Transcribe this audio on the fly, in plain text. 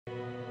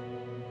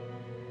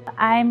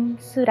I'm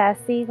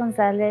Suracy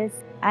Gonzalez.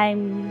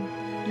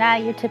 I'm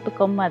not your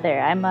typical mother.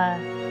 I'm a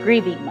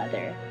grieving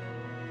mother.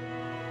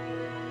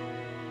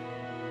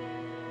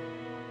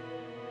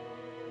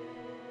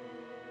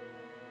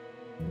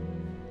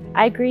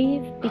 I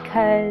grieve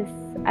because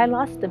I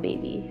lost a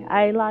baby.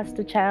 I lost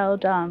a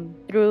child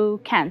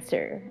through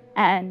cancer.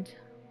 And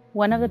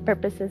one of the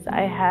purposes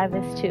I have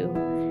is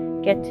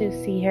to get to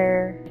see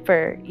her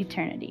for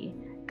eternity.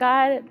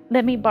 God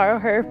let me borrow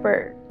her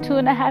for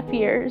 2.5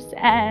 years,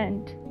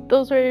 and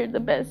those were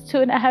the best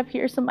 2.5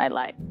 years of my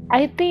life.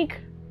 I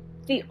think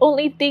the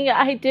only thing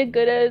I did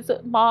good as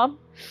a mom,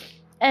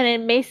 and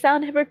it may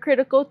sound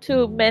hypocritical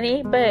to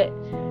many, but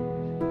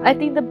I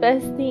think the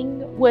best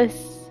thing was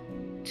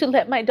to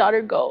let my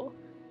daughter go.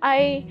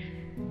 I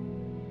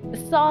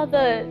saw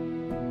the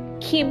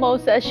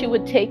chemos that she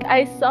would take.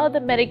 I saw the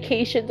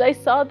medications. I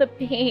saw the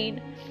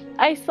pain.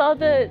 I saw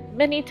the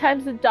many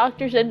times the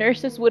doctors and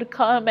nurses would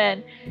come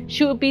and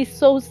she would be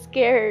so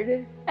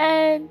scared.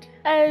 And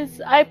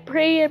as I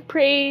pray and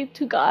pray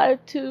to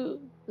God to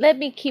let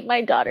me keep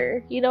my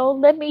daughter,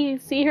 let me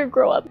see her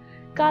grow up,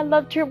 God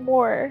loved her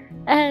more.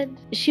 And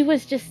she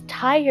was just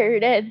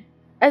tired. And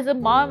as a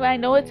mom, I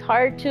know it's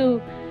hard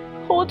to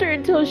hold her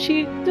until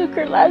she took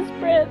her last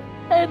breath.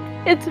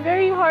 And it's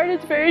very hard,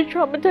 it's very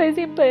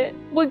traumatizing, but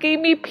what gave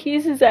me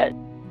peace is that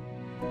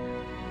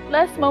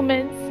last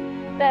moments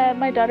that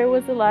my daughter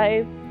was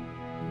alive,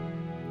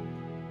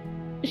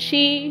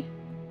 she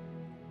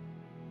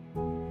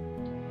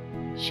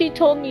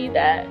told me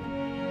that,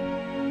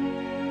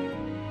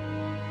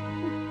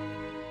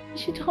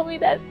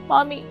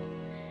 Mommy,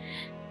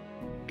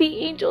 the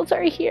angels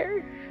are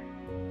here.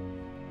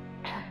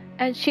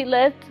 And she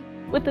left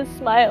with a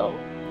smile,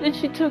 and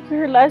she took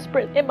her last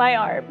breath in my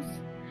arms.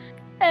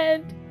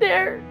 And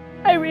there,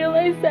 I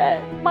realized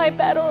that my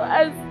battle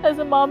as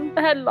a mom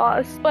had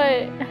lost,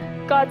 but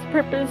God's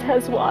purpose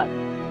has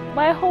won.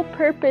 My whole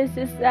purpose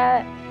is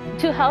that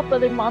to help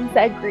other moms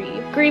that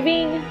grieve.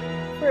 Grieving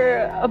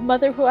for a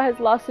mother who has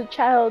lost a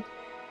child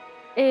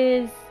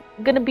is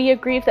gonna be a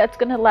grief that's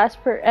gonna last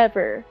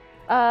forever.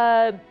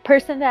 A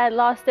person that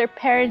lost their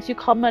parents, you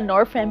call them an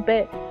orphan,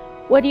 but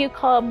what do you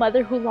call a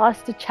mother who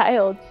lost a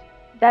child?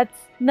 That's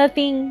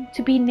nothing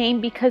to be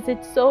named because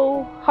it's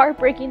so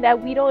heartbreaking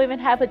that we don't even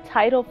have a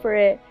title for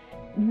it.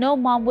 No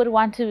mom would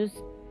want to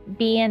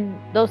be in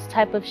those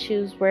type of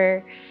shoes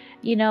where,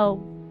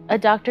 a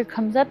doctor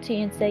comes up to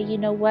you and say, you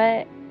know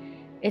what?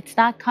 It's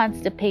not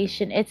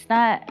constipation. It's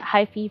not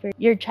high fever.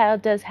 Your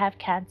child does have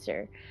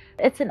cancer.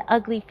 It's an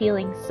ugly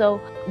feeling. So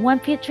one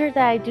future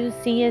that I do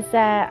see is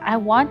that I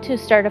want to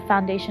start a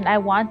foundation. I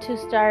want to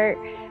start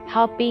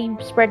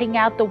spreading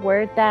out the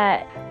word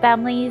that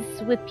families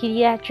with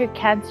pediatric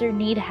cancer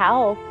need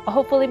help.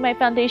 Hopefully my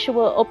foundation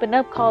will open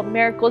up called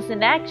Miracles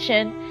in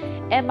Action,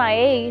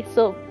 MIA,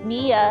 so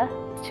MIA,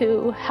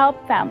 to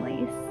help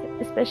families,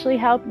 especially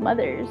help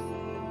mothers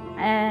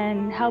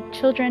and help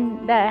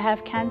children that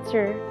have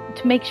cancer,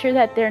 to make sure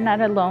that they're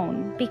not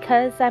alone.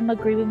 Because I'm a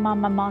grieving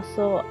mom, I'm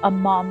also a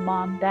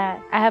mom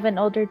that I have an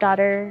older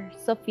daughter,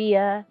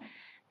 Sophia,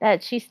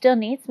 that she still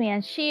needs me,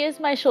 and she is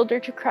my shoulder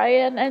to cry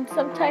in. And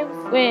sometimes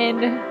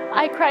when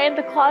I cry in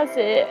the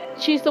closet,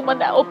 she's the one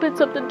that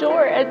opens up the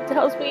door and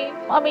tells me,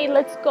 Mommy,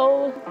 let's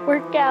go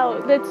work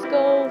out, let's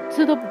go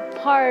to the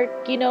park.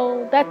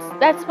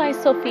 That's my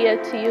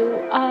Sophia to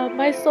you.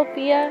 My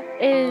Sophia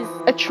is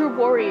a true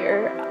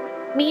warrior.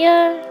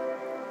 Mia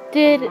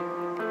did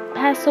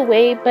pass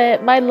away,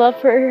 but my love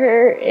for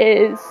her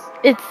it's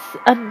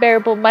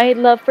unbearable. My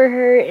love for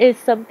her is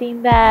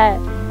something that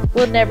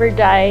will never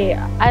die.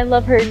 I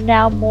love her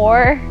now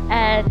more,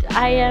 and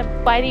I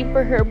am fighting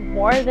for her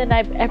more than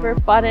I've ever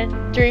fought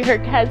during her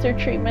cancer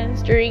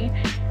treatments, during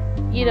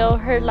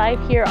her life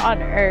here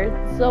on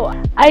earth. So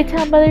I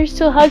tell mothers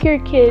to hug your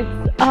kids,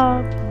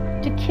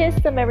 to kiss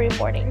them every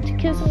morning, to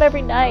kiss them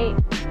every night.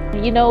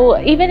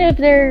 Even if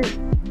they're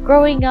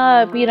growing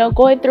up,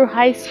 going through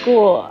high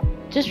school,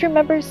 just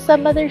remember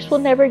some mothers will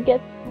never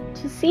get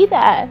to see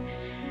that.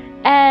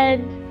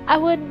 And I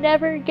would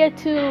never get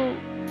to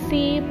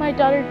see my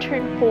daughter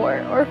turn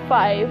 4 or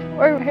 5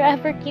 or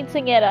have her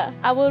quinceañera.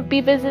 I would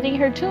be visiting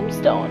her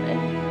tombstone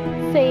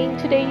and saying,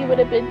 today you would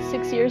have been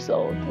 6 years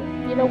old.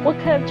 What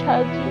kind of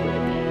child you would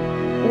have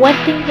been. One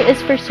thing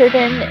is for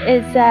certain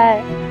is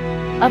that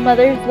a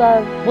mother's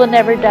love will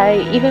never die,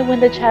 even when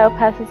the child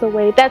passes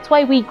away. That's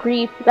why we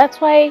grieve.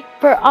 That's why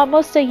for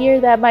almost a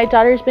year that my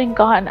daughter's been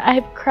gone,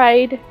 I've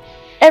cried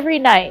every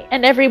night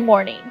and every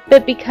morning.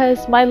 But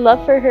because my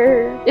love for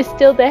her is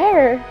still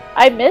there,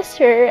 I miss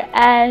her,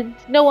 and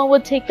no one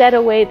will take that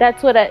away.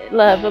 That's what I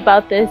love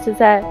about this, is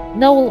that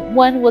no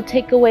one will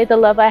take away the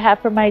love I have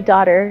for my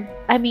daughter.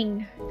 I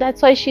mean,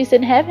 that's why she's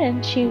in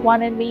heaven. She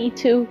wanted me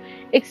to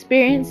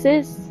experience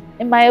this,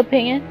 in my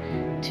opinion,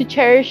 to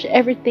cherish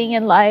everything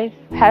in life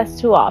has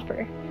to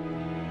offer.